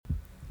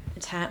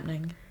It's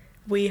happening.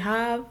 We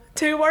have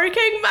 2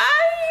 working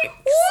mics!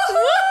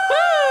 Woohoo!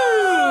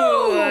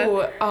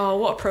 Oh,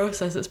 what a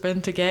process it's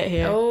been to get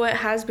here. Oh, it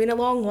has been a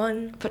long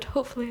one. But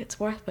hopefully it's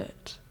worth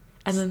it.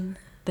 And then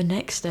the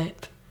next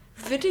step,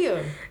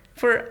 video.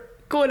 For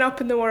going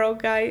up in the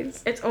world,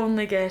 guys. It's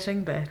only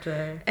getting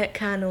better. It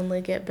can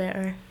only get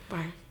better.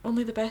 Wow,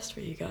 only the best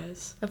for you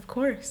guys. Of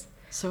course.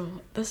 So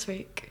this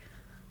week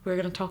we're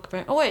going to talk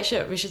about... Oh wait,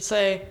 shit, we should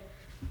say,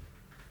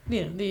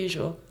 the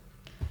usual.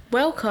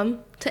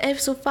 Welcome to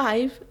episode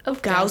 5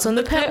 of Gals Gals on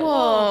the Pit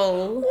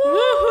Wall.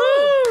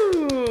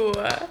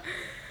 Woohoo!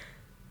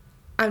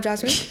 I'm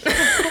Jasmine.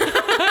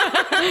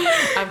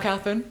 I'm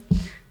Catherine.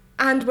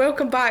 And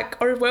welcome back,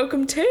 or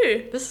welcome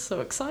to. This is so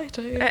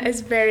exciting. It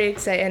is very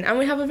exciting. And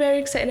we have a very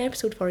exciting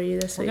episode for you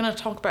this week. We're going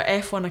to talk about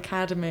F1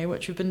 Academy,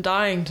 which we've been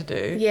dying to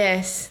do.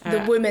 Yes,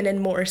 the women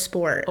in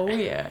motorsport. Oh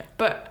yeah.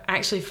 But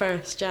actually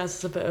first, Jazz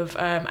is a bit of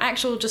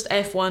actual just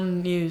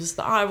F1 news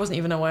that I wasn't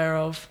even aware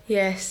of.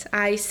 Yes,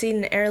 I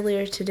seen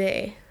earlier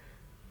today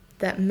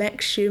that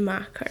Mick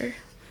Schumacher,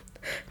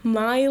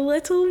 my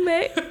little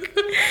Mick,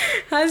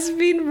 has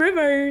been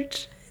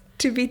rumoured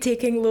to be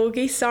taking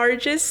Logie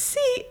Sarge's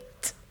seat.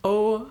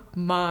 Oh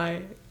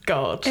my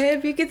god.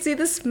 If you could see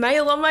the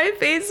smile on my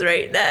face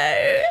right now.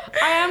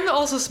 I am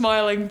also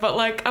smiling, but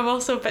I'm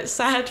also a bit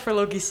sad for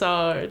Logie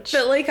Sarge.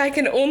 But I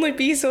can only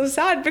be so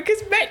sad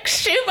because Mick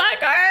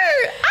Schumacher!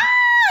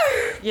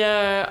 Ah!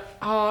 Yeah,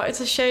 oh, it's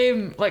a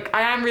shame.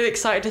 I am really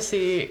excited to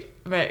see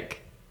Mick.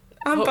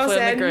 I'm hopefully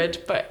buzzing. in the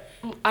grid, but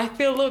I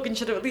feel Logan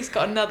should have at least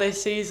got another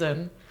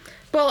season.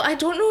 Well, I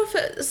don't know if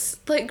it's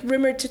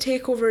rumoured to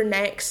take over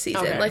next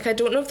season. Okay. I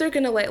don't know if they're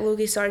gonna let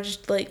Logie Sarge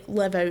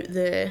live out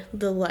the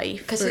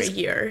life for a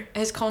year.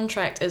 His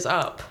contract is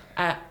up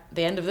at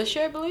the end of this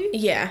year, I believe.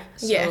 Yeah,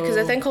 yeah, because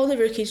I think all the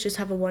rookies just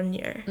have a 1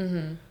 year.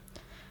 Mm-hmm.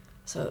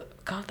 So,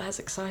 God, that's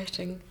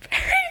exciting.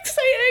 Very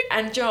exciting.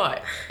 And do you know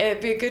what?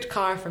 It'd be a good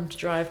car for him to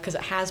drive because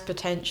it has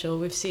potential.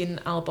 We've seen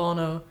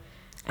Albano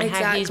and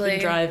how he's been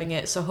driving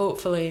it, so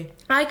hopefully...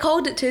 I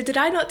called it too. Did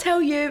I not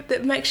tell you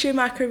that Mick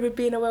Schumacher would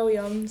be in a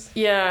Williams?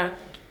 Yeah,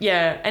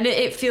 and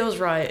it feels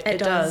right. It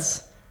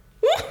does.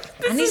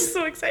 This is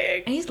so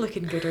exciting. And he's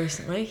looking good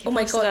recently. He oh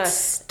my posted god,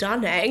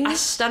 stunning. A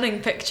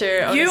stunning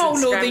picture on You his all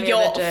know Instagram the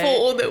yacht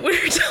photo that we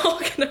were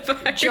talking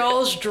about.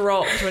 Jaws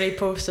dropped when he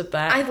posted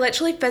that. I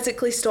literally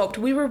physically stopped.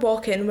 We were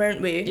walking,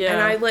 weren't we? Yeah.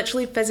 And I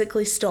literally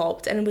physically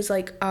stopped and was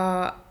like,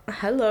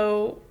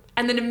 hello.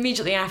 And then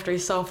immediately after, he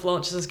soft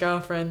launches his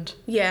girlfriend.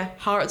 Yeah.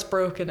 Hearts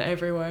broken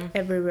everywhere.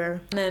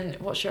 Everywhere. And then,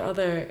 what's your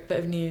other bit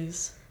of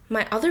news?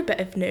 My other bit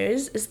of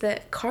news is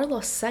that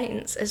Carlos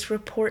Sainz is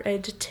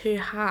reported to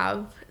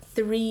have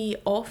 3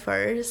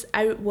 offers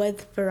out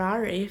with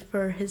Ferrari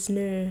for his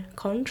new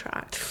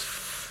contract.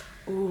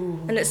 Ooh.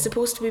 And it's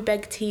supposed to be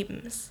big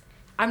teams.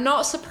 I'm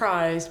not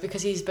surprised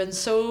because he's been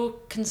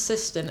so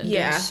consistent and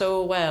doing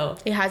so well.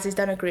 He has. He's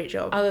done a great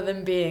job. Other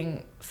than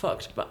being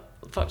fucked about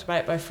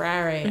by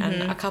Ferrari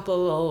and a couple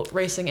of little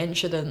racing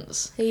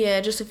incidents.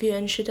 Yeah, just a few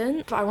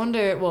incidents. But I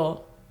wonder,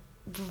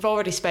 we've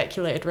already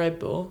speculated Red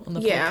Bull on the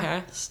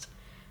podcast.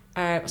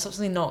 It's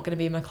obviously not going to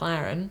be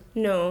McLaren.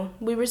 No,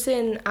 we were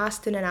saying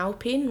Aston and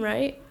Alpine,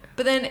 right?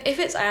 But then if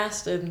it's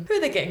Aston, who are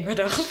they getting rid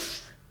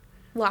of?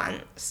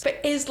 Lance. But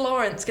is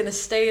Lawrence going to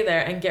stay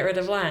there and get rid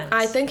of Lance?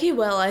 I think he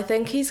will. I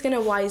think he's going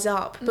to wise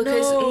up.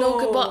 Because,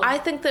 I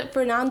think that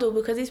Fernando,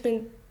 because he's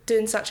been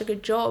doing such a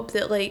good job,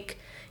 that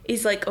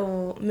he's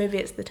oh, maybe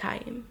it's the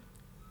time.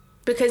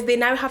 Because they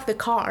now have the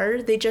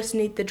car, they just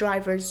need the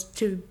drivers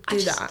to do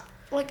that.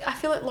 I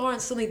feel like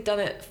Lawrence only done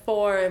it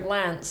for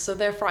Lance, so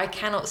therefore I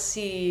cannot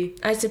see...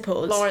 I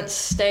suppose. Lawrence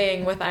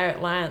staying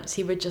without Lance.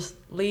 He would just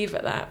leave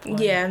at that point.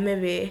 Yeah,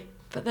 maybe.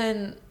 But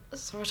then,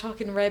 so we're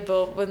talking Red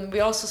Bull, when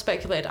we also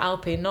speculated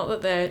Alpine,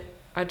 not that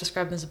I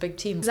describe them as a big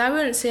team. Because I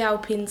wouldn't say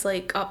Alpine's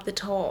up the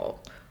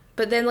top.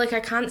 But then I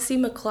can't see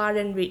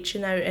McLaren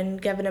reaching out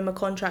and giving him a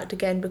contract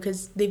again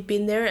because they've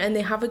been there and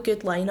they have a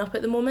good lineup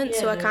at the moment,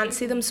 so I can't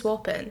see them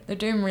swapping. They're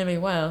doing really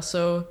well,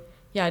 so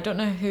yeah, I don't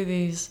know who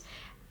these...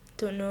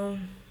 Don't know.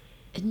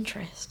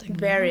 Interesting.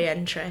 Very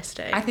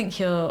interesting. I think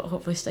he'll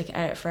hopefully stick it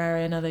out at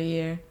Ferrari another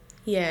year.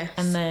 Yes.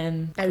 And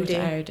then Audi. go to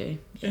Audi.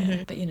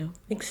 Yeah, but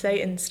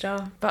Exciting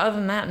stuff. But other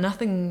than that,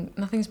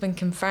 nothing's been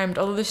confirmed.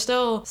 Although there's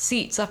still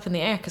seats up in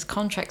the air because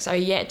contracts are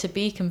yet to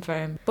be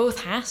confirmed.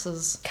 Both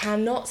Hasses.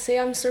 Cannot say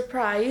I'm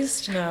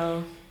surprised.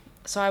 No.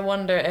 So I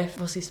wonder if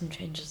we'll see some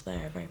changes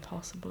there, very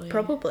possibly.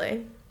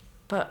 Probably.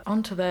 But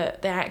onto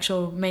the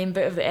actual main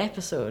bit of the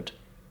episode,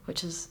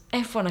 which is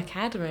F1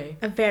 Academy.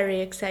 A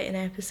very exciting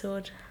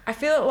episode. I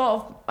feel a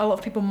lot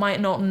of people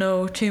might not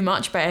know too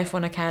much about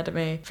F1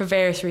 Academy for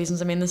various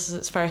reasons. I mean, this is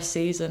its first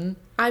season.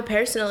 I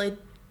personally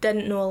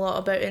didn't know a lot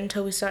about it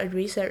until we started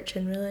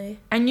researching, really.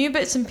 I knew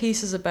bits and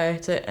pieces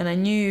about it, and I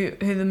knew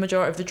who the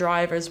majority of the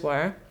drivers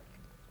were.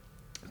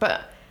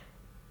 But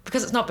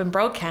because it's not been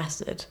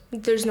broadcasted,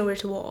 there's nowhere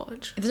to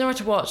watch. There's nowhere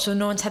to watch, so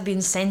no one's had the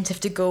incentive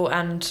to go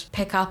and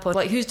pick up on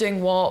who's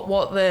doing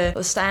what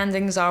the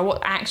standings are,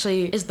 what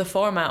actually is the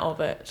format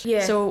of it.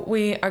 Yeah. So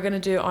we are going to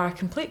do our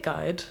complete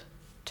guide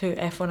to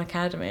F1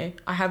 Academy.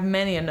 I have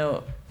many a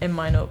note in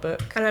my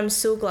notebook. And I'm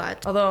so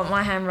glad. Although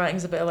my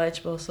handwriting's a bit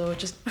illegible, so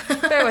just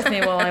bear with me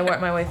while I work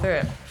my way through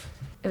it.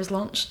 It was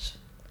launched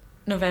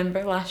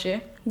November last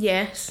year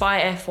Yes. by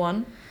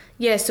F1.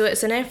 Yeah, so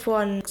it's an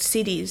F1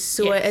 series,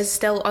 so Yes. it is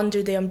still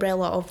under the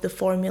umbrella of the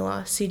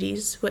Formula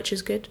series, which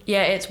is good.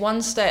 Yeah, it's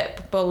one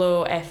step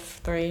below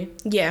F3,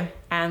 Yeah.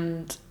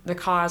 and the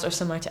cars are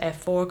similar to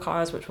F4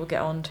 cars, which we'll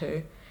get on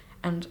to.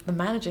 And the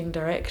managing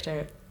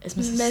director is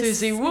Mrs.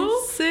 Susie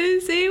Wolf,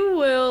 Susie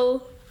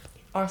Wolf.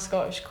 our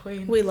Scottish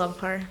queen. We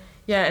love her.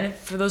 Yeah, and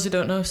for those who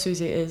don't know,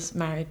 Susie is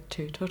married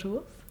to Toto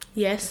Wolff,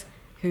 Yes.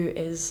 who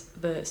is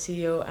the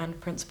CEO and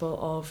principal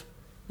of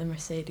the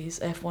Mercedes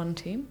F1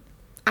 team.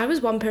 I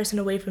was one person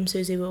away from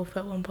Susie Wolf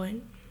at one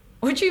point.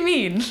 What do you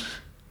mean?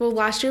 Well,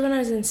 last year when I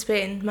was in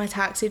Spain, my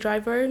taxi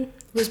driver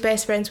was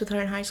best friends with her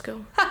in high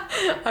school.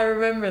 I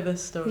remember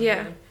this story.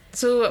 Yeah.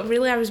 So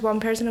really, I was one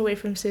person away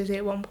from Susie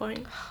at one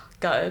point.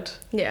 Gutted.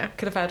 Yeah.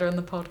 Could have had her on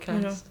the I know.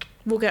 podcast.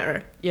 We'll get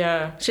her.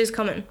 Yeah. She's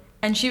coming.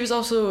 And she was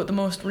also the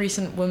most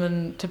recent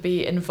woman to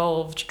be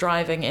involved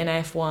driving in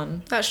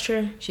F1. That's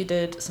true. She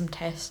did some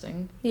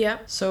testing. Yeah.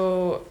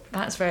 So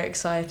that's very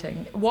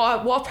exciting.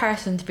 What a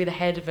person to be the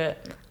head of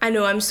it. I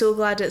know, I'm so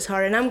glad it's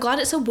her, and I'm glad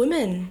it's a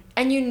woman.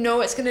 And you know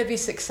it's going to be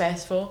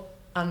successful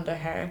under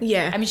her.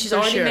 Yeah, I mean, she's for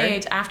already sure.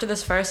 made, after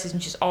this first season,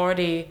 she's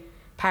already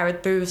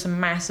powered through some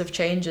massive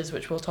changes,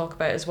 which we'll talk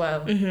about as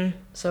well. Mm-hmm.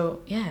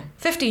 So, yeah.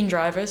 15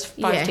 drivers,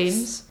 5 Yes.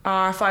 teams.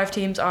 Our 5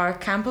 teams are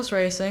Campos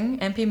Racing,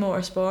 MP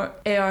Motorsport,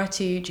 ART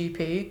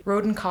GP,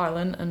 Roden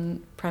Carlin,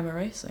 and Prema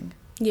Racing.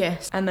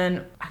 Yes. And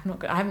then I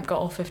haven't got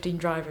all 15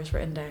 drivers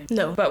written down.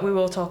 No. But we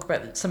will talk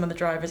about some of the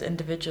drivers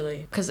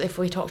individually, because if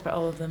we talked about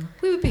all of them,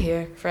 we would be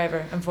here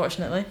forever,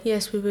 unfortunately.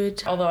 Yes, we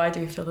would. Although I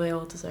do feel they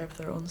all deserve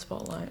their own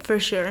spotlight.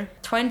 For sure.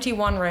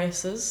 21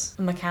 races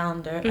on the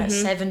calendar Mhm. at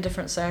 7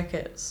 different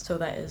circuits. So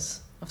that is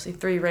obviously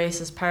 3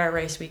 races per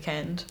race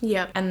weekend.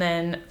 Yeah. And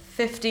then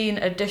 15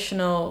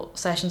 additional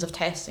sessions of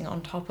testing on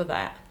top of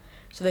that.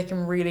 So they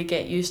can really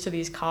get used to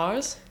these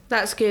cars.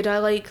 That's good. I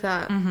like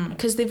that. Mm-hmm.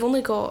 Because they've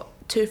only got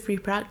 2 free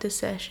practice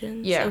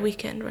sessions Yeah. a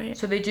weekend, right?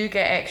 So they do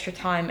get extra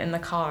time in the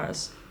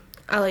cars.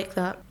 I like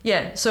that.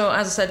 Yeah, so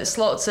as I said, it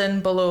slots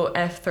in below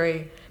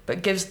F3,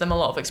 but gives them a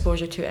lot of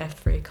exposure to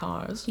F3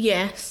 cars.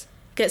 Yes.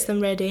 Gets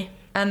them ready.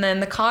 And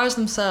then the cars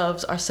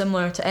themselves are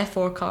similar to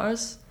F4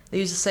 cars. They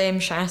use the same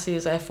chassis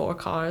as F4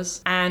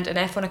 cars. And in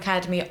F1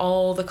 Academy,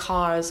 all the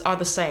cars are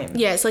the same.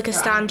 Yeah, it's like a Right.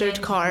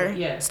 standard car.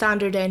 Yeah.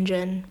 Standard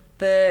engine.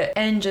 The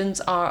engines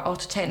are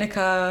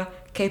Autotechnica,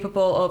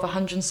 capable of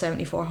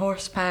 174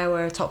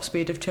 horsepower, top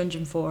speed of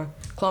 204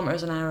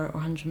 kilometers an hour or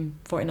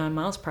 149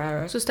 miles per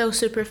hour. So still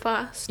super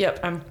fast. Yep,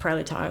 and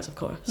Pirelli tyres, of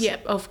course.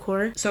 Yep, of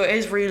course. So it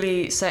is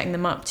really setting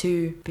them up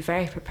to be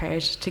very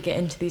prepared to get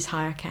into these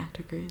higher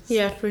categories.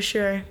 Yeah, for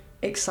sure.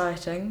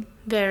 Exciting.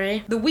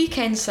 Very. The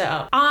weekend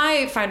setup,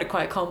 I found it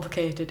quite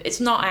complicated. It's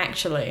not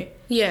actually,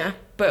 Yeah.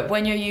 but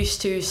when you're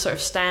used to sort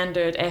of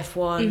standard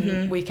F1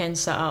 Mhm. weekend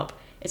setup,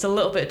 it's a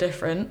little bit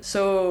different.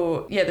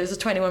 So yeah, there's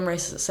 21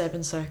 races at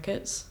 7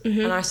 circuits,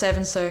 Mhm. and our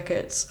 7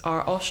 circuits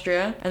are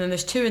Austria, and then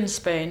there's 2 in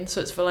Spain,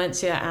 so it's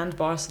Valencia and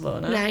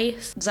Barcelona.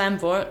 Nice.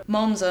 Zandvoort,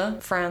 Monza,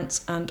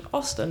 France, and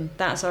Austin.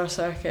 That's our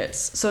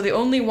circuits. So the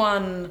only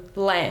one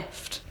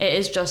left, it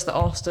is just the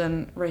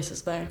Austin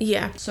races there.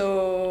 Yeah.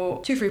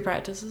 So 2 free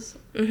practices,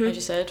 as Mhm.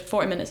 you said,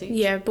 40 minutes each.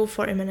 Yeah, both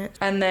 40 minutes.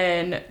 And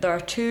then there are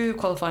 2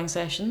 qualifying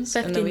sessions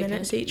in the 15 weekend.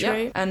 minutes each, Yep.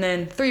 right? And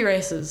then 3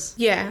 races.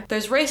 Yeah.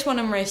 There's race 1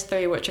 and race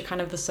 3, which are kind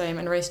of the same,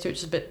 and race 2, which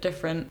is a bit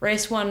different.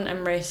 Race 1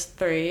 and race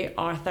 3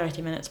 are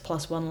 30 minutes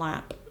plus 1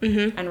 lap,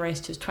 Mhm. and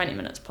race 2 is 20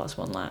 minutes plus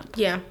 1 lap.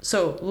 Yeah.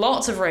 So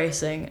lots of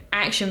racing,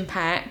 action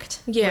packed,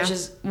 Yeah. which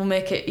will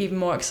make it even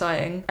more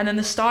exciting. And then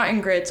the starting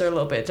grids are a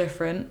little bit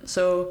different.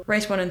 So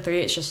race 1 and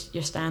 3, it's just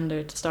your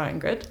standard starting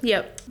grid.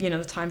 Yep. You know,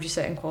 the times you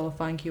set in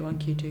qualifying, Q1,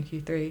 Q2,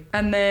 Q3.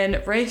 And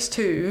then race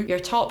 2, your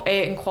top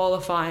 8 in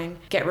qualifying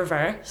get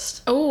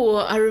reversed, Oh,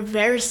 a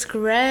reverse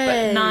grid.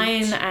 but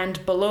 9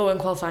 and below in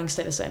qualifying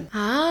stay the same.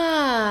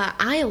 Ah,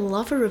 I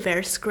love a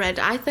reverse grid.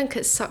 I think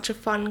it's such a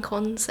fun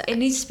concept. It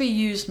needs to be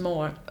used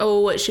more.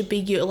 Oh, it should be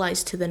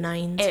utilised to the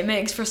nines. It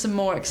makes for some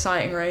more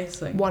exciting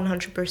racing.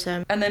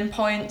 100%. And then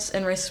points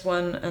in races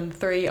 1 and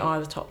 3 are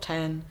the top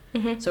 10.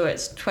 Mm-hmm. So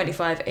it's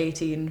 25,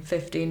 18,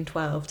 15,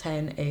 12,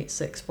 10, 8,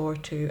 6, 4,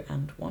 2,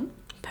 and 1.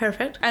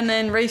 Perfect. And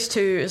then race 2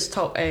 is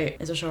top 8,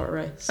 is a shorter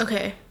race.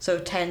 Okay. So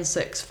 10,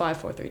 6, 5,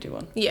 4, 3, 2,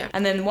 1. Yeah.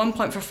 And then 1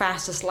 point for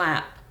fastest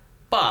lap,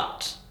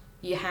 but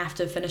you have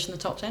to finish in the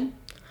top 10.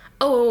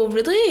 Oh,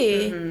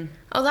 really? Mhm.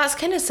 Oh, that's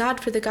kind of sad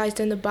for the guys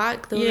down the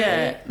back, though.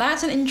 Yeah, Right?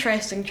 that's an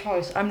interesting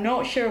choice. I'm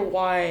not sure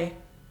why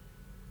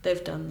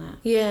they've done that.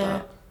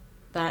 Yeah. But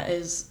that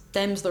is,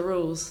 them's the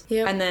rules.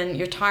 Yep. And then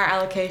your tyre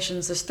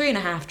allocations, there's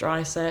 3.5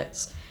 dry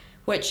sets,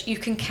 which you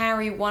can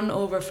carry 1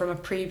 over from a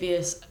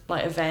previous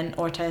event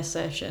or test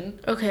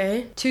session.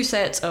 Okay. 2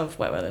 sets of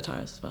wet weather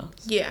tyres as well.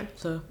 Yeah.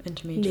 So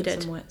intermediates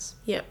Needed. and wets.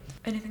 Yep.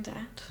 Anything to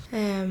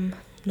add?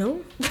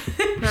 No.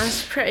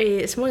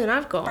 It's more than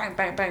I've got. Bang,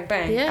 bang, bang,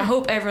 bang. Yeah. I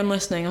hope everyone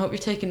listening, I hope you're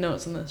taking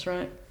notes on this,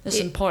 right? It's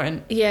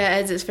important. Yeah,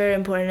 it's very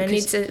important.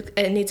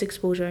 It needs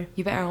exposure.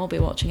 You better all be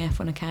watching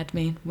F1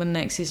 Academy when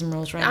next season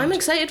rolls around. I'm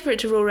excited for it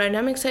to roll around.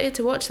 I'm excited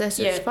to watch this.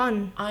 It's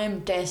fun. I'm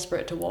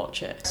desperate to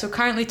watch it. So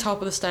currently top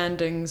of the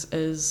standings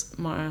is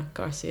Marta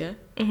Garcia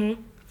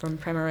from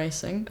Prema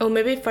Racing. Oh,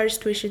 maybe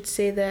first we should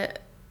say that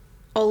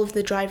all of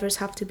the drivers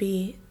have to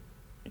be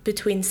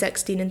between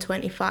 16 and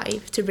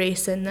 25 to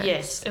race in this.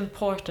 Yes,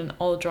 important.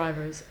 All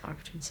drivers are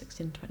between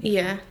 16 and 25.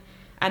 Yeah.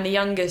 And the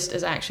youngest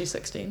is actually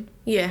 16.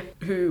 Yeah.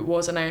 Who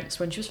was announced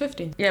when she was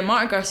 15. Yeah,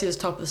 Marta Garcia is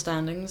top of the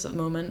standings at the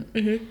moment.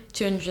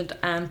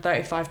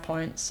 235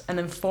 points. And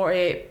then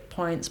 48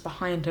 points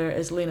behind her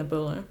is Lena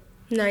Buller.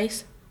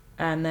 Nice.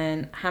 And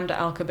then Hamda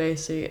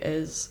Al-Khabaisi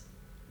is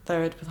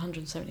third with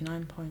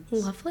 179 points.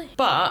 Lovely.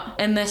 But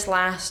in this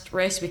last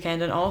race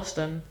weekend in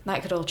Austin,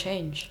 that could all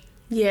change.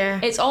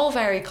 Yeah. It's all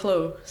very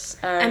close.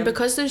 And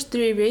because there's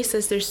 3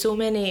 races, there's so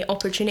many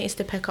opportunities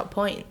to pick up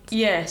points.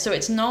 Yeah, so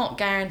it's not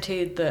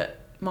guaranteed that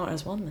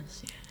Marta's won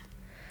this year.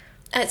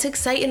 It's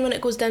exciting when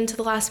it goes down to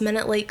the last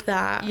minute like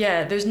that.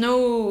 Yeah, there's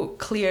no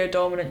clear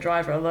dominant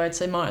driver, although I'd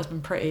say Marta's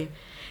been pretty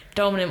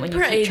dominant when you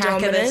keep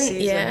track of this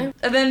season. Yeah.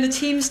 And then the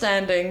team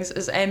standings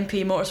is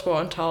MP Motorsport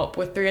on top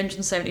with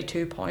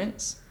 372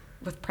 points,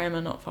 with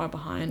Prema not far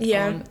behind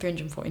on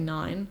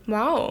 349.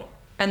 Wow.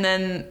 And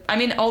then, I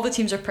mean, all the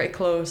teams are pretty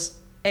close.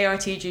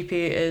 ARTGP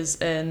is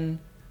in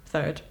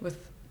third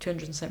with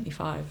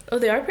 275. Oh,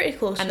 they are pretty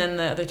close. And then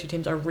the other 2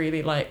 teams are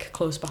really, like,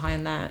 close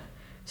behind that.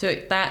 So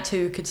that,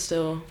 too, could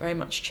still very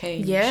much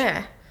change.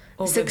 Yeah.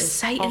 It's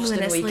exciting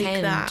when it's weekend.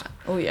 Like that.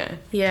 Oh, yeah.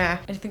 Yeah.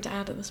 Anything to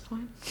add at this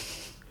point?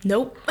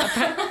 Nope.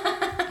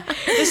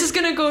 This is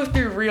going to go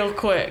through real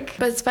quick.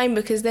 But it's fine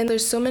because then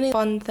there's so many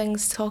fun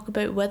things to talk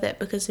about with it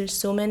because there's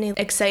so many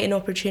exciting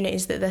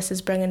opportunities that this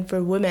is bringing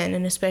for women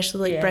and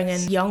especially like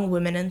bringing young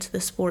women into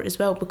the sport as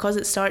well because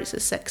it starts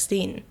at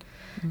 16.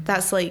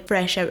 That's like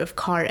fresh out of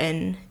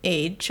karting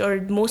age,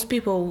 or most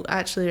people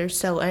actually are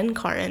still in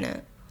karting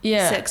at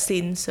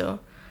 16, so...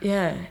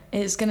 Yeah,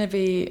 it's going to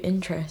be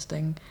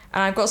interesting.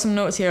 And I've got some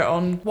notes here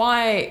on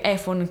why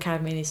F1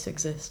 Academy needs to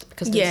exist.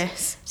 Because I've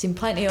seen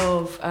plenty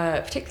of,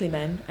 particularly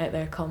men, out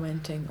there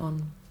commenting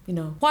on, you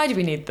know, why do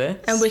we need this?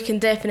 And we can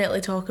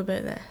definitely talk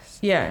about this.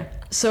 Yeah.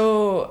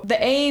 So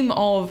the aim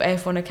of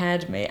F1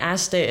 Academy,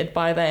 as stated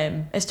by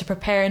them, is to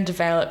prepare and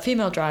develop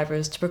female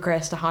drivers to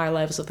progress to higher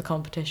levels of the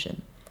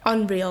competition.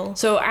 Unreal.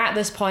 So at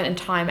this point in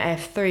time,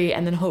 F3,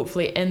 and then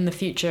hopefully in the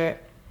future...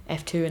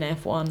 F2 and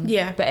F1.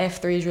 Yeah. But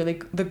F3 is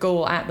really the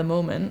goal at the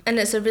moment. And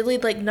it's a really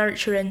like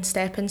nurturing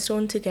stepping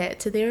stone to get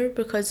to there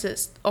because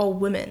it's all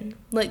women.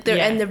 Like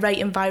they're in the right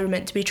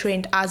environment to be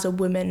trained as a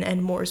woman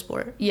in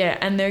motorsport. Yeah,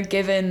 and they're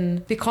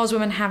given, because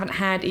women haven't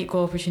had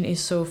equal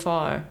opportunities so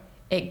far,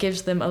 it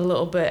gives them a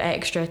little bit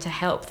extra to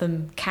help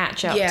them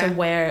catch up to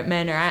where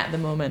men are at the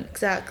moment.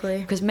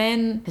 Exactly. Because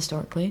men,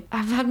 historically,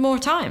 have had more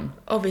time.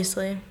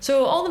 Obviously.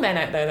 So all the men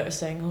out there that are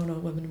saying, oh no,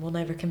 women will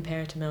never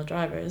compare to male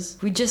drivers,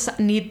 we just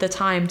need the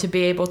time to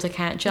be able to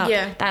catch up.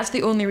 Yeah. That's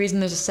the only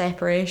reason there's a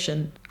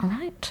separation. All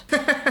right.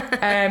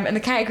 And the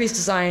category is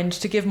designed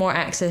to give more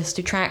access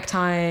to track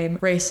time,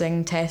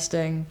 racing,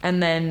 testing,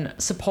 and then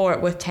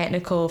support with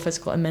technical,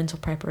 physical, and mental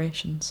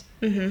preparations.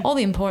 All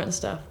the important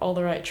stuff, all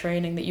the right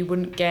training that you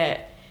wouldn't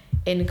get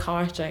in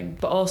karting,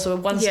 but also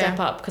one step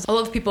up, because a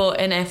lot of people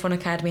in F1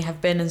 Academy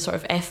have been in sort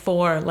of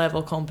F4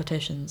 level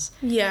competitions.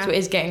 Yeah. So it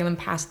is getting them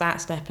past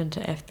that step into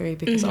F3,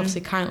 because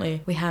obviously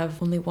currently we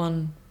have only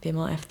one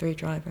female F3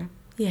 driver.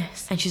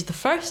 Yes. And she's the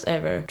first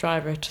ever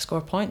driver to score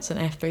points in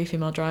F3,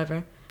 female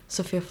driver,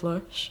 Sophia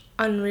Floersch.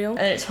 Unreal.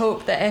 And it's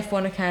hoped that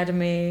F1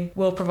 Academy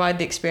will provide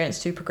the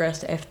experience to progress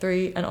to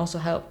F3 and also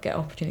help get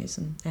opportunities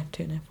in F2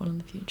 and F1 in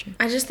the future.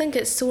 I just think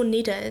it's so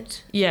needed.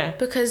 Yeah.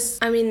 Because,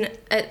 I mean,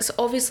 it's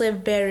obviously a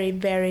very,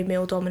 very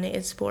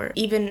male-dominated sport.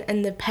 Even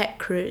in the pit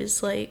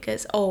crews, like,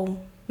 it's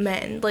all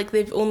men. Like,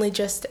 they've only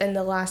just in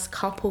the last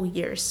couple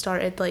years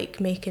started,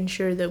 like, making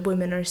sure that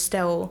women are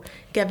still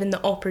given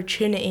the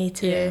opportunity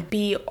to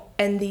be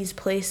in these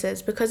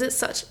places because it's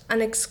such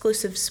an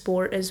exclusive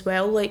sport as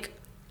well. Like,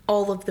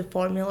 all of the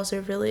formulas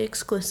are really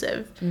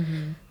exclusive.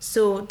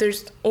 So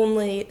there's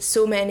only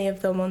so many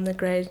of them on the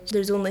grid.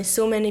 There's only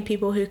so many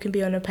people who can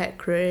be on a pit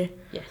crew.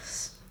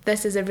 Yes.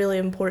 This is a really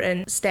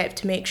important step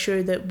to make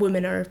sure that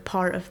women are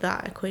part of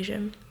that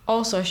equation.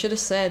 Also, I should have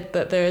said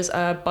that there's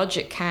a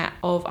budget cap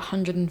of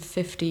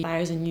 €150,000,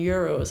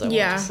 I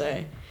want to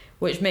say,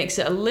 which makes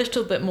it a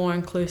little bit more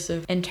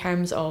inclusive in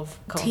terms of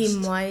cost.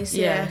 Team-wise,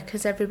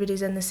 because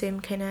everybody's in the same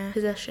kind of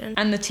position.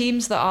 And the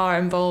teams that are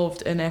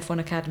involved in F1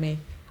 Academy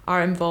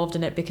are involved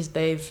in it because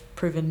they've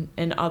proven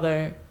in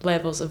other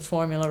levels of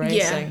Formula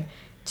racing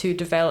to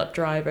develop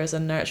drivers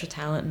and nurture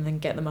talent and then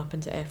get them up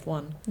into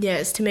F1. Yeah,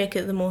 it's to make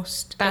it the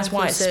most That's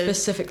why it's inclusive.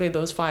 specifically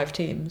those 5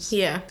 teams.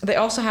 Yeah. They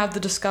also have the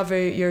Discover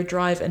Your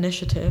Drive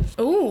initiative.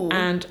 Ooh.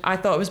 And I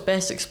thought it was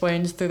best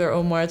explained through their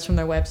own words from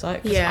their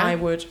website, because I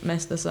would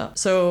mess this up.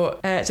 So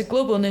it's a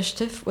global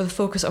initiative with a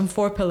focus on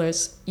 4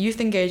 pillars: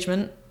 youth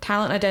engagement,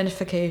 talent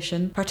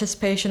identification,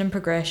 participation and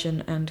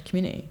progression, and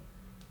community.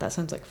 That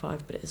sounds like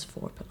 5, but it is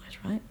 4 pillars,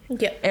 right?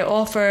 Yeah. It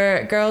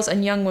offers girls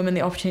and young women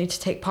the opportunity to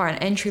take part in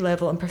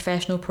entry-level and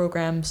professional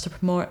programs to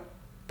promote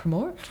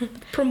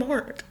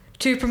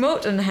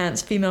and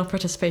enhance female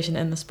participation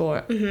in the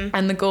sport. Mm-hmm.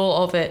 And the goal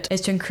of it is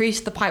to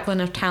increase the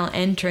pipeline of talent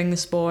entering the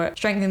sport,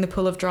 strengthening the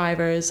pool of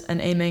drivers, and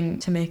aiming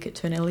to make it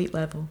to an elite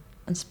level,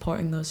 and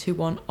supporting those who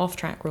want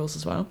off-track roles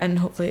as well. And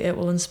hopefully it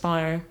will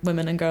inspire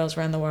women and girls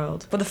around the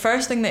world. But the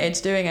first thing that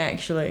it's doing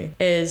actually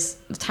is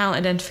the talent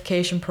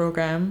identification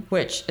program,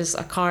 which is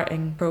a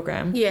karting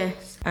program.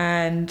 Yes.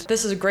 And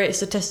this is a great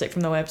statistic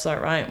from the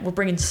website, right? We're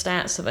bringing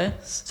stats to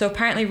this. So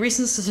apparently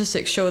recent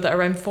statistics show that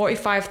around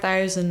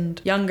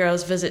 45,000 young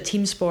girls visit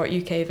Team Sport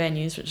UK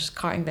venues, which is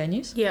karting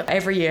venues,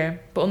 every year,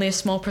 but only a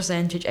small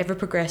percentage ever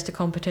progress to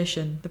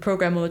competition. The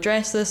programme will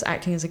address this,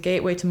 acting as a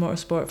gateway to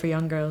motorsport for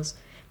young girls,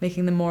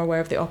 making them more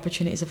aware of the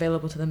opportunities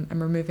available to them and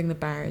removing the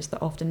barriers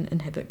that often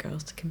inhibit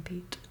girls to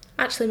compete.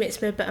 Actually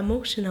makes me a bit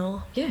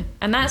emotional. Yeah.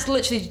 And that's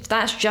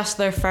just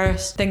their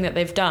first thing that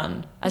they've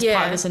done as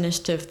part of this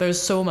initiative.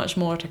 There's so much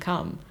more to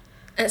come.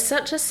 It's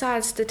such a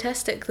sad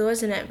statistic though,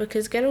 isn't it?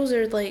 Because girls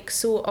are like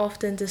so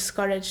often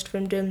discouraged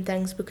from doing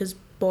things because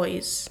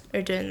boys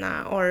are doing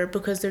that, or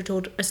because they're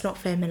told it's not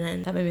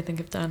feminine. That made me think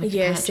of Danica Patrick.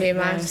 Yeah, same.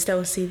 I'm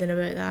still seething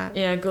about that.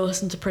 Yeah, go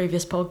listen to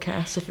previous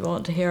podcasts if you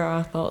want to hear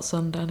our thoughts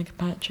on Danica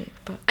Patrick.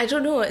 But I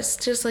don't know, it's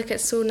just like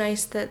it's so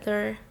nice that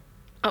they're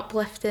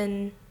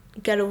uplifting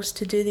girls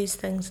to do these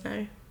things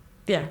now.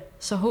 Yeah,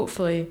 so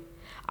hopefully,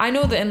 I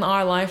know that in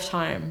our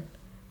lifetime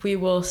we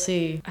will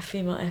see a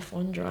female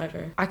F1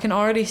 driver. I can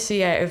already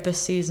see out of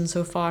this season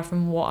so far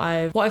from what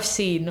I've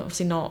seen,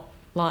 obviously not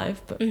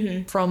live, but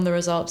from the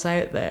results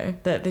out there,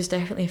 that there's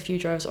definitely a few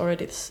drivers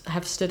already that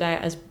have stood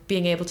out as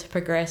being able to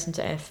progress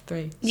into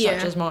F3,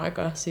 such as Marta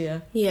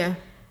Garcia. Yeah.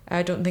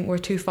 I don't think we're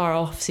too far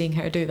off seeing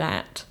her do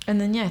that. And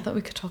then, I thought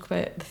we could talk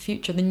about the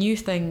future, the new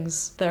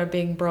things that are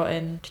being brought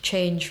in to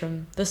change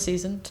from this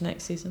season to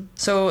next season.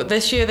 So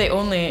this year they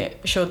only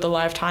showed the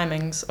live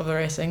timings of the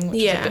racing,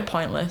 which is a bit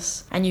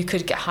pointless. And you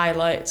could get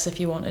highlights if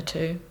you wanted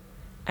to.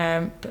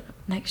 But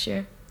next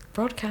year,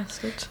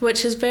 broadcasted.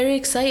 Which is very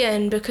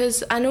exciting,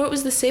 because I know it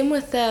was the same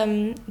with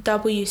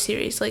W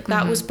Series. Like,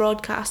 that was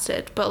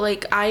broadcasted. But,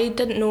 like, I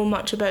didn't know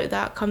much about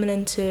that coming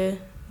into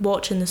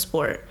watching the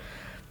sport.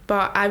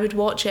 But I would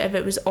watch it if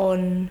it was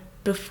on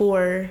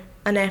before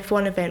an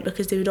F1 event,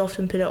 because they would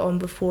often put it on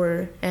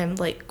before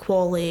like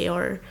quali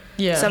or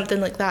something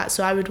like that.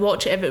 So I would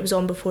watch it if it was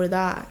on before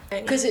that.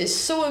 Because it's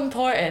so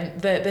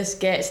important that this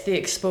gets the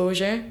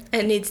exposure.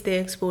 It needs the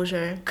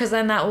exposure. Because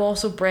then that will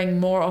also bring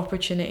more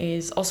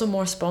opportunities, also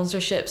more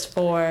sponsorships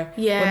for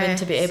women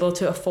to be able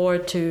to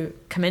afford to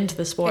come into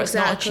the sport.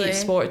 Exactly. It's not a cheap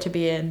sport to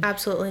be in.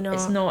 Absolutely not.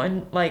 It's not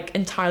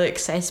entirely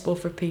accessible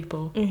for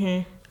people.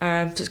 So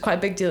it's quite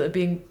a big deal at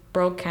being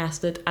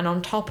broadcasted, and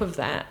on top of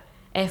that,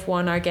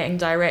 F1 are getting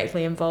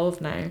directly involved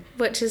now,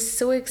 which is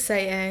so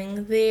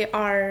exciting. They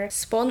are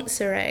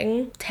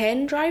sponsoring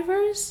 10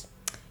 drivers.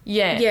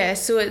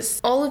 So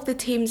it's all of the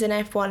teams in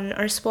F1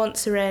 are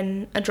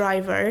sponsoring a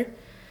driver,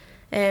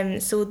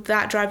 so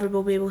that driver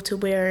will be able to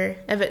wear,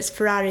 if it's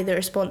Ferrari that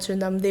are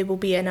sponsoring them, they will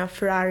be in a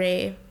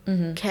Ferrari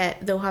kit.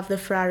 They'll have the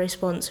Ferrari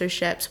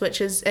sponsorships,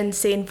 which is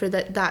insane for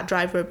that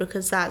driver,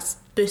 because that's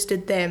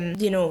boosted them,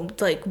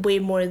 like way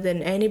more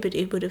than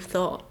anybody would have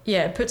thought.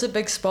 Yeah, it puts a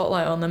big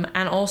spotlight on them,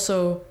 and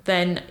also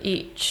then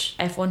each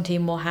F1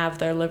 team will have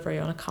their livery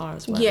on a car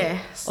as well.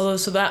 Yes.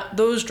 Although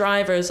those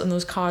drivers and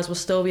those cars will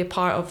still be a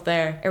part of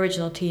their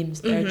original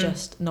teams. They're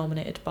just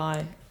nominated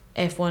by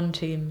F1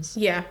 teams.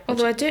 Yeah,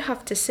 although I do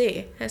have to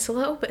say, it's a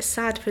little bit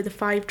sad for the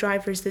 5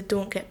 drivers that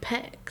don't get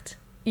picked.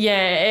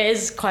 Yeah, it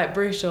is quite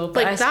brutal.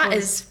 But that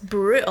is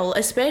brutal,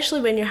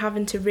 especially when you're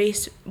having to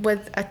race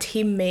with a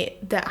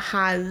teammate that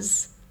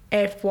has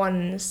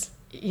F1's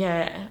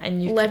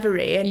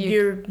livery and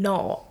you're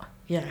not.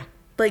 Yeah.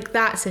 Like,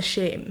 that's a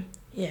shame.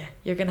 Yeah,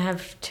 you're going to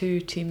have 2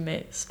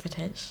 teammates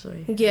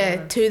potentially.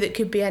 Yeah, 2 that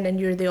could be in and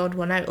you're the odd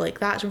one out. Like,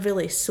 that's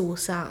really so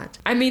sad.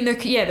 I mean, there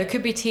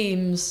could be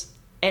teams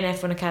in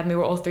F1 Academy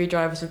where all 3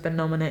 drivers have been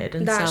nominated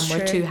and that's some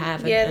where 2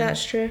 haven't. Yeah,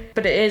 that's true.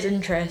 But it is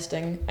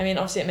interesting. I mean,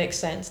 obviously it makes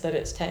sense that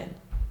it's 10.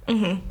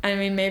 I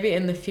mean, maybe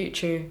in the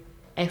future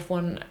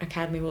F1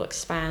 Academy will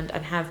expand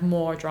and have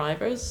more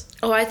drivers.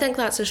 Oh, I think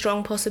that's a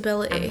strong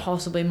possibility. And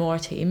possibly more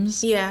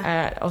teams.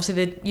 Yeah.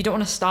 Obviously you don't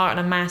want to start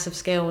on a massive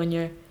scale when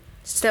you're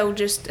still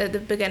just at the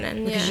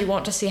beginning. Because you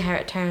want to see how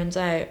it turns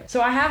out. So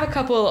I have a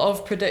couple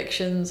of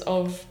predictions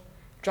of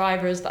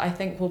drivers that I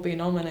think will be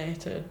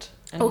nominated.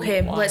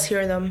 Okay, let's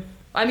hear them.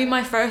 I mean,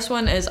 my first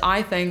one is,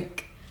 I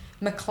think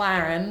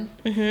McLaren,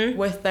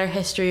 with their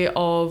history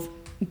of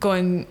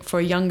going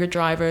for younger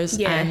drivers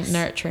Yes. and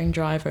nurturing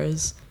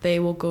drivers, they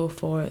will go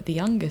for the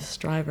youngest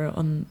driver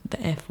on the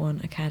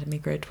F1 Academy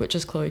grid, which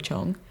is Chloe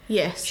Chong.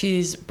 Yes.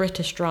 She's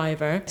British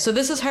driver. So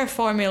this is her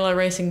Formula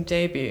racing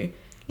debut.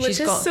 Which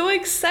is so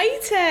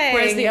exciting.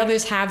 Whereas the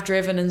others have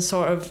driven in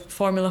sort of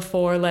Formula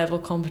 4 level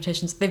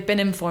competitions. They've been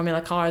in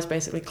Formula cars,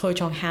 basically. Chloe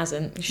Chong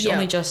hasn't. She's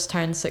only just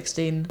turned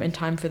 16 in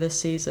time for this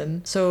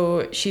season.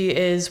 So she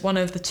is one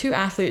of the 2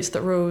 athletes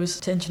that rose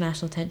to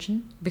international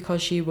attention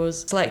because she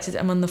was selected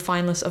among the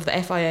finalists of the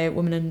FIA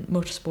Women in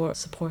Motorsport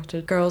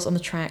supported Girls on the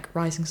Track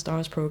Rising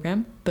Stars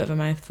programme. Bit of a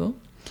mouthful.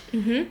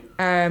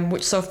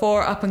 Which saw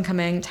 4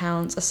 up-and-coming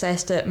talents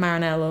assessed at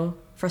Maranello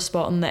for a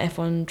spot in the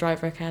F1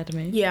 Driver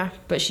Academy. Yeah.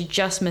 But she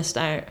just missed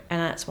out, and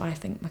that's why I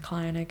think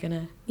McLaren are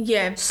gonna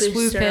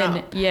swoop in.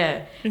 up.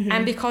 Yeah.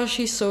 And because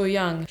she's so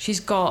young, she's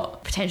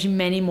got potentially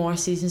many more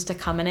seasons to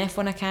come in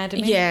F1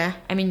 Academy. Yeah.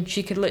 I mean,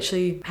 she could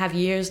literally have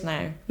years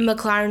now.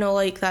 McLaren will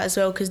like that as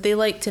well because they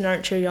like to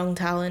nurture young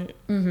talent.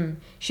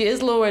 She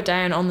is lower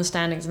down on the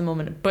standings at the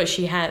moment, but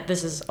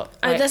this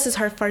is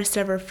her first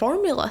ever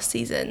Formula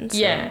season. So.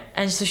 Yeah,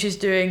 and so she's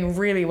doing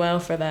really well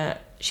for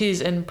that.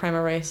 She's in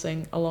Prema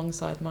Racing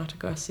alongside Marta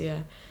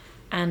Garcia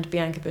and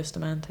Bianca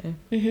Bustamante.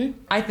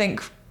 I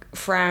think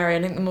Ferrari,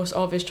 I think the most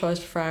obvious choice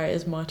for Ferrari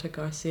is Marta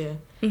Garcia.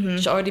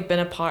 She's already been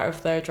a part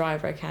of their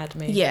driver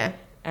academy. Yeah.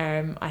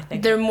 I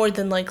think they're more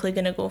than likely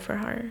going to go for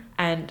her.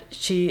 And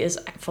she is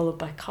followed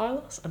by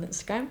Carlos on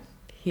Instagram.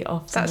 He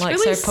often That's likes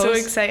really her posts. so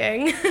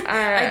exciting.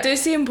 I do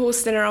see him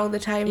posting her all the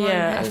time.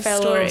 Yeah, on his a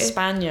fellow story.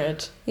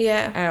 Spaniard.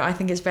 Yeah. I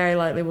think it's very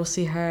likely we'll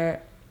see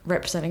her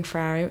representing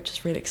Ferrari, which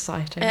is really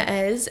exciting. It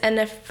is, and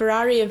if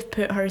Ferrari have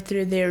put her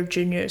through their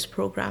juniors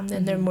program,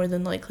 then they're more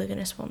than likely going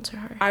to sponsor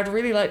her. I'd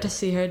really like to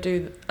see her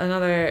do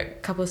another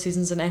couple of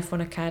seasons in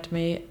F1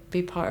 Academy,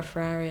 be part of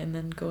Ferrari, and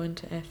then go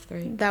into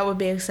F3. That would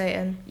be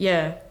exciting.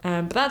 Yeah,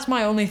 but that's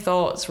my only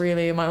thoughts,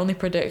 really, my only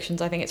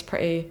predictions. I think it's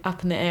pretty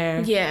up in the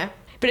air. Yeah.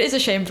 But it is a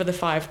shame for the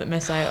 5 that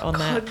miss out on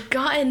that.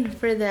 Gutting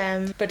for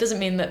them. But it doesn't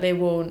mean that they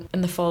won't,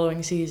 in the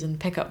following season,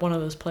 pick up one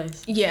of those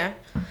places. Yeah.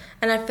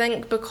 And I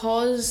think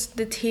because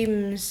the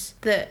teams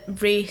that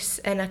race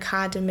in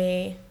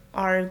Academy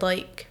are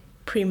like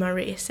Prema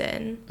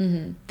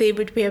Racing, they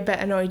would be a bit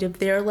annoyed if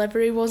their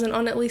livery wasn't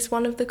on at least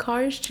one of the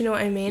cars. Do you know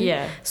what I mean?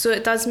 Yeah. So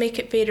it does make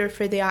it fairer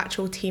for the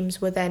actual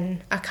teams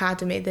within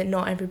Academy that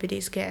not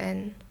everybody's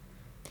getting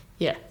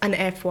an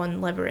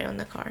F1 livery on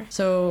the car.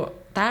 So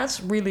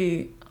that's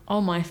really all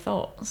my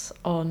thoughts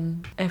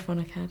on F1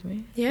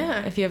 Academy.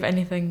 Yeah. If you have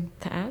anything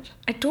to add.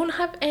 I don't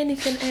have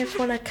anything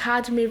F1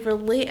 Academy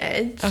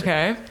related.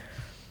 Okay.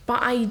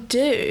 But I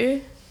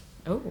do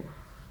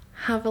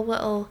have a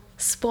little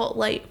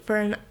spotlight for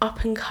an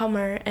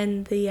up-and-comer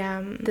in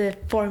the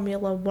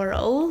Formula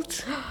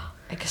world.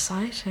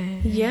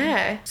 Exciting.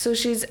 Yeah. So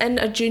she's in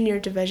a junior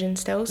division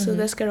still. So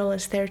this girl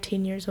is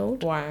 13 years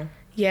old. Wow.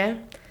 Yeah.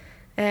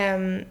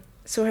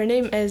 So her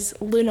name is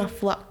Luna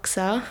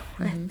Fluxa.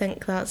 I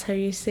think that's how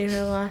you say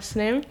her last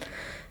name.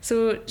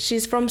 So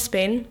she's from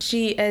Spain.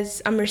 She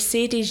is a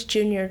Mercedes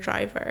junior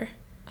driver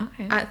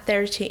at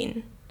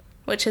 13,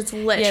 which is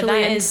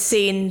literally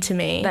insane to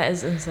me. That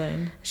is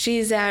insane.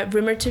 She's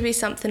rumoured to be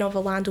something of a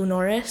Lando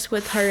Norris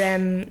with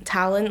her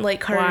talent.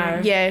 Like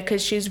her,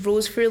 because she's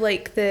rose through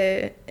like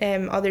the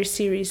other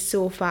series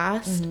so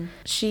fast.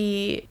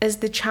 She is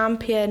the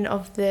champion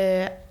of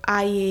the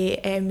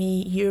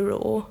IAME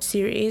Euro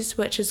series,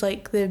 which is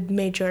like the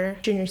major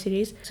junior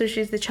series. So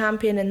she's the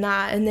champion in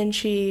that, and then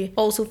she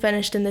also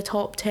finished in the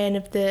top 10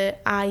 of the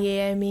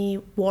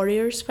IAME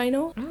Warriors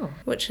final,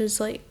 which is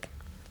like,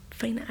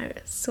 find it out,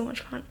 it's so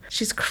much fun.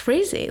 She's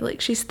crazy, like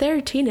she's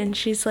 13 and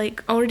she's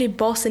like already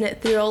bossing it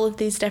through all of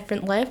these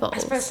different levels.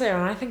 Especially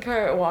when I think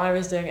about what I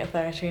was doing at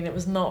 13, it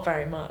was not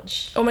very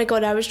much. Oh my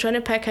god, I was trying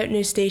to pick out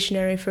new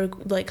stationery for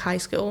like high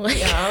school.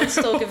 Yeah, I was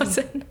still giving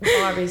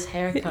Barbies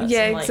haircuts.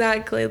 Yeah, and, like,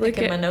 exactly. Look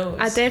at my nose.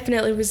 I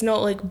definitely was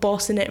not like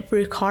bossing it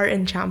through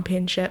karting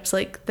championships.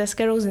 Like this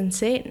girl's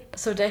insane.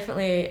 So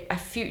definitely a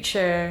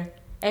future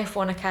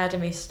F1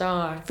 Academy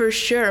star. For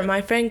sure.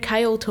 My friend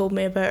Kyle told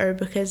me about her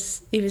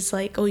because he was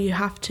like, oh, you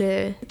have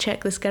to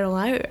check this girl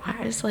out.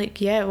 I was like,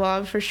 yeah,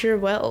 well, I for sure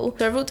will.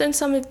 So I wrote down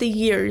some of the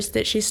years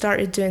that she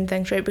started doing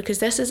things right, because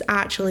this is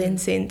actually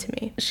insane to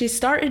me. She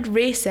started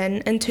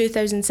racing in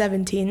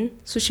 2017,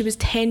 so she was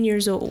 10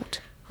 years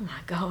old. Oh my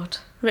god.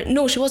 Right,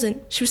 no, she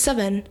wasn't. She was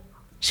 7.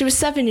 She was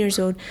 7 years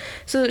old.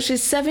 So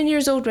she's 7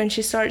 years old when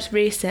she starts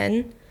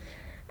racing.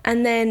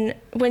 And then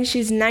when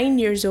she's 9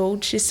 years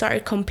old, she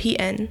started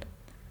competing.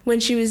 When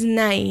she was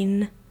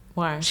 9,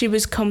 she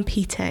was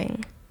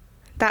competing.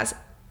 That's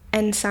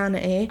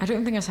insanity. I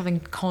don't think I was having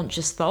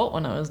conscious thought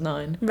when I was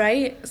 9.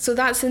 Right? So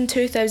that's in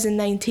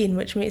 2019,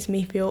 which makes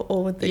me feel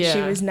old that she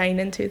was 9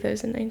 in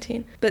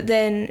 2019. But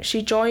then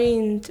she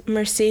joined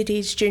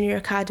Mercedes Junior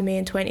Academy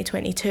in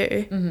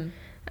 2022.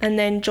 And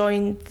then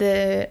joined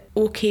the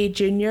OK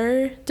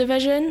Junior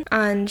division,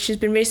 and she's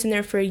been racing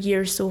there for a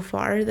year so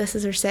far. This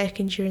is her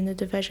 2nd year in the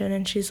division,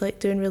 and she's like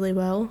doing really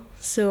well.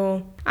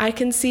 So I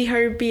can see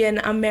her being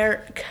a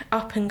Merc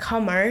up and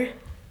comer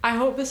I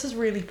hope this is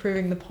really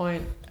proving the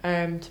point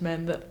to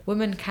men that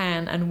women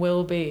can and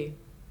will be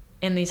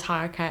in these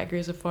higher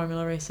categories of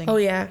Formula racing. Oh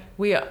yeah.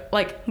 We are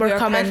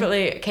coming.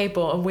 perfectly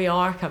capable, and we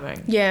are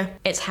coming. Yeah.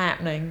 It's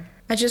happening.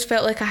 I just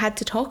felt like I had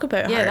to talk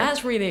about her. Yeah,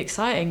 that's really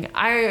exciting.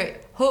 I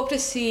hope to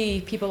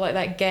see people like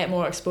that get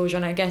more exposure,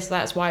 and I guess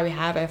that's why we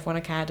have F1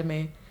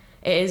 Academy.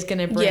 It is going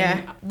to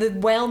bring the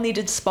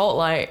well-needed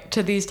spotlight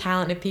to these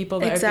talented people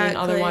that are being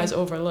otherwise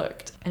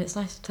overlooked. And it's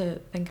nice to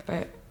think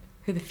about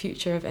who the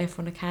future of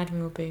F1 Academy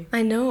will be.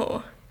 I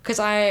know. Because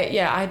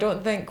I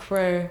don't think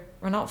we're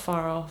not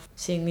far off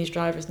seeing these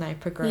drivers now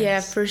progress.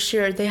 Yeah, for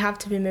sure. They have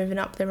to be moving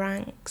up the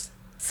ranks.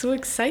 So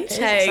exciting. It is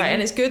exciting.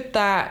 And it's good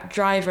that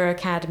driver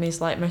academies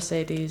like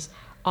Mercedes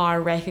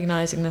are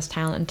recognising this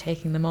talent and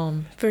taking them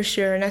on. For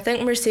sure. And I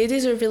think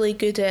Mercedes are really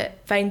good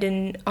at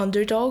finding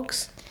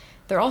underdogs.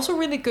 They're also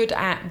really good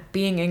at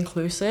being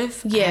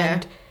inclusive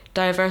and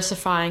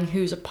diversifying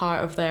who's a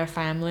part of their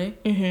family.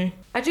 Mm-hmm.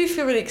 I do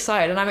feel really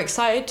excited, and I'm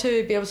excited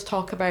to be able to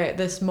talk about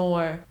this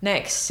more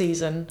next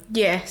season.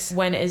 Yes.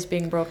 When it is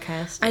being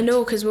broadcast. I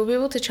know, because we'll be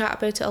able to chat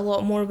about it a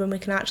lot more when we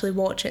can actually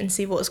watch it and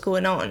see what's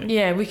going on.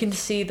 Yeah, we can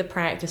see the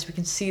practice, we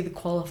can see the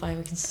qualifying,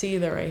 we can see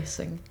the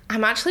racing.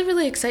 I'm actually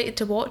really excited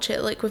to watch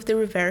it, like with the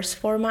reverse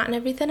format and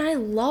everything. I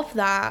love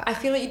that. I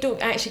feel like you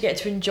don't actually get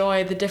to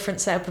enjoy the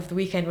different setup of the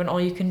weekend when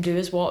all you can do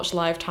is watch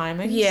live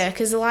timings. Yeah,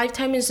 because the live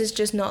timings is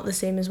just not the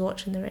same as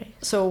watching the race.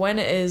 So when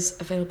it is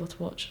available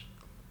to watch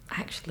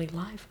actually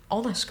live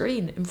on a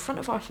screen in front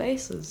of our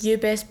faces, you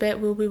best bet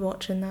we'll be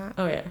watching that.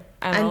 Oh yeah.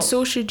 And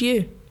so should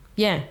you.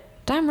 Yeah,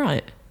 damn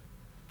right.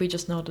 We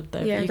just nodded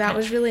there. Yeah, that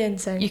was really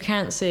insane. You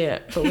can't see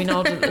it, but we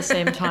nodded at the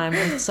same time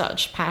with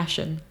such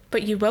passion.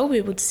 But you will be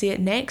able to see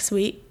it next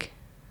week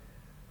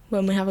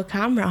when we have a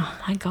camera. Oh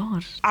my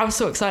God. I'm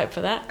so excited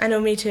for that. I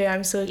know, me too.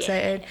 I'm so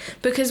excited.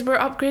 Because we're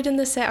upgrading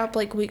the setup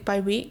like week by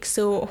week,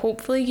 so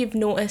hopefully you've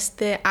noticed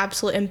the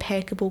absolute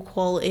impeccable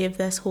quality of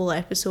this whole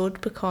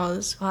episode,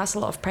 because... Well, that's a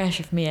lot of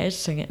pressure for me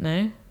editing it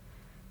now.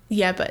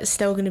 Yeah, but it's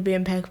still going to be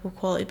impeccable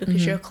quality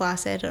because you're a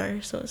class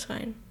editor, so it's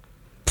fine.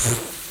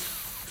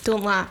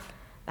 Don't laugh.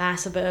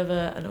 That's a bit of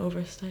an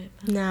overstatement.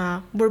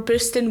 Nah, we're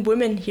boosting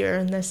women here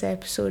in this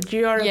episode.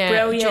 You are a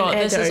brilliant John,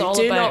 editor. This is all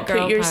Do about not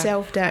girl put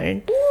yourself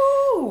down.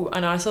 Woo!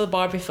 I know, I saw the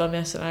Barbie film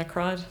yesterday and I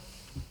cried.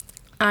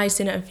 I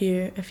seen it a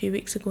few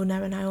weeks ago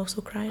now and I also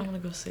cried. I want to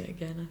go see it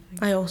again, I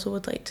think. I also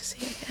would like to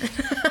see it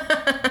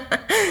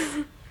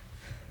again.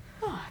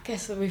 I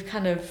guess that we've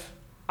kind of...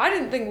 I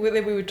didn't think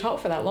we would talk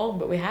for that long,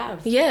 but we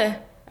have. Yeah.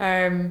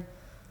 A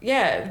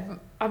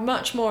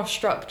much more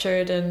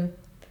structured and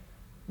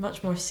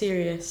much more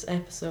serious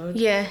episode.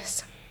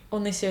 Yes.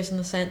 Only serious in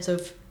the sense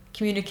of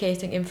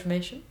communicating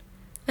information.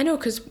 I know,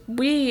 because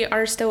we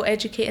are still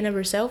educating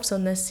ourselves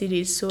on this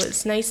series, so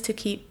it's nice to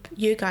keep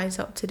you guys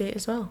up to date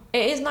as well.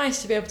 It is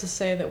nice to be able to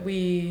say that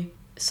we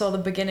saw the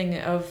beginning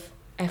of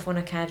F1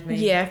 Academy.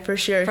 Yeah, for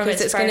sure, because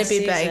it's going to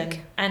be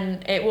big.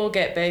 And it will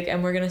get big,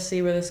 and we're going to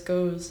see where this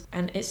goes.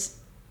 And it's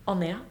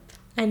on the up.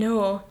 I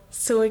know,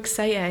 so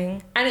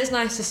exciting. And it's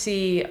nice to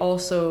see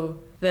also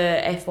the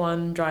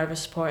F1 drivers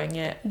supporting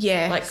it.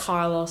 Yeah. Like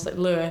Carlos, like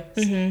Lewis.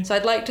 Mm-hmm. So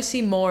I'd like to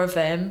see more of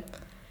them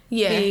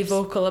be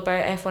vocal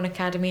about F1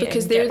 Academy,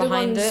 because and they're get the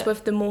behind ones it.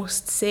 with the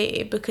most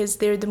say, because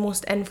they're the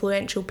most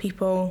influential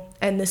people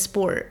in the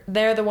sport.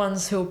 They're the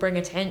ones who'll bring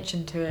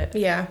attention to it.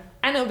 Yeah.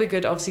 And it'll be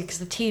good, obviously, because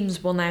the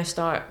teams will now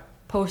start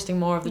posting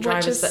more of the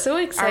drivers that so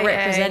are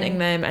representing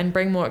them and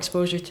bring more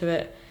exposure to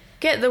it.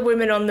 Get the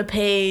women on the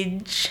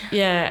page.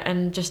 Yeah,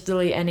 and just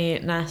delete any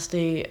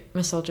nasty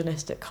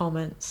misogynistic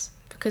comments.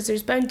 Because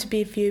there's bound to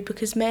be a few,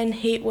 because men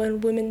hate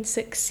when women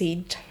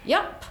succeed.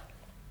 Yep.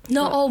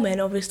 Not all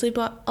men, obviously,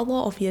 but a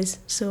lot of yous,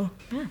 so...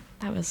 Yeah,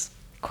 that was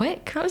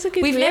quick. That was a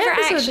good We've never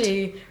episode.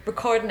 Actually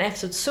recorded an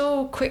episode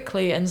so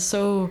quickly and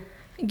so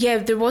Yeah,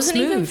 there wasn't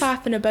smooth. even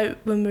faffing about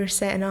when we were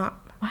setting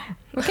up. Wow.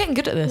 We're getting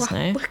good at this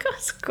now. Look at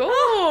us go!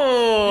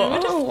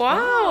 Oh,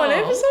 wow, an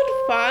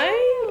episode 5!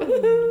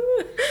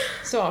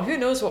 So, who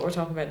knows what we're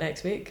talking about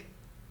next week?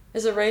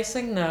 Is it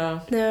racing?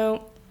 No.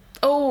 No.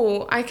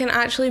 Oh, I can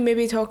actually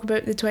maybe talk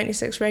about the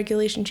 26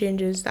 regulation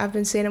changes that I've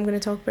been saying I'm going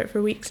to talk about for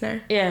weeks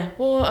now. Yeah,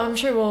 well, I'm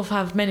sure we'll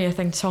have many a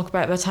thing to talk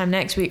about by the time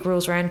next week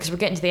rolls around, because we're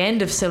getting to the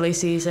end of silly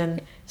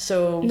season,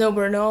 so... No,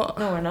 we're not.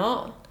 No, we're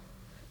not.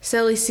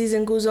 Silly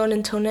season goes on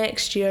until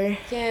next year.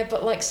 Yeah,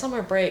 but like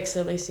summer break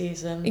silly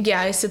season.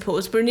 Yeah, I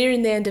suppose. We're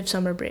nearing the end of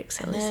summer break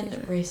silly and then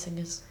season. Racing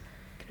is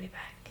going to be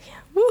back. Yeah.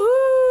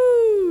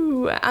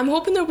 Woohoo! I'm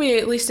hoping there'll be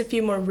at least a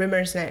few more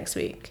rumours next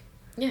week.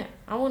 Yeah,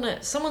 I want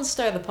to... Someone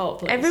stir the pot,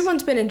 please.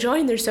 Everyone's been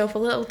enjoying themselves a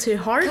little too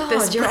hard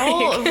this break. You're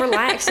all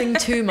relaxing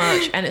too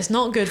much, and it's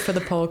not good for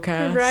the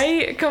podcast.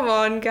 Right? Come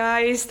on,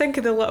 guys. Think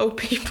of the little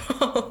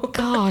people.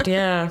 God,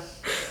 yeah.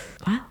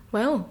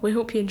 Well, we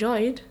hope you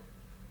enjoyed.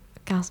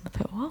 Gals in the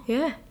Pit Wall.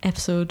 Yeah.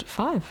 Episode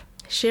 5.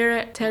 Share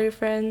it, tell your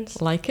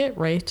friends. Like it,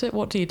 rate it.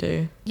 What do you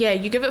do? Yeah,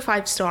 you give it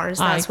 5 stars.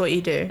 That's what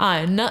you do.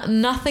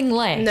 Nothing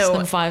less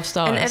than 5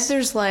 stars. And if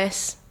there's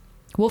less...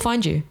 we'll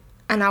find you.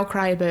 And I'll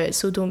cry about it,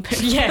 so don't put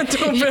Yeah.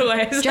 don't put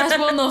less. Jazz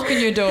will knock on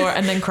your door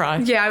and then cry.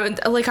 Yeah,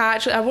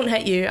 I won't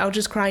hit you. I'll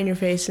just cry in your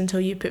face until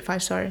you put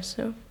 5 stars.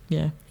 So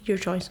Yeah. your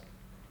choice.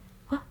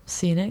 Well,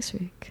 see you next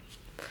week.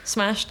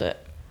 Smashed it.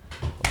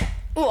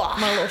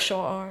 My little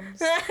short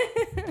arms.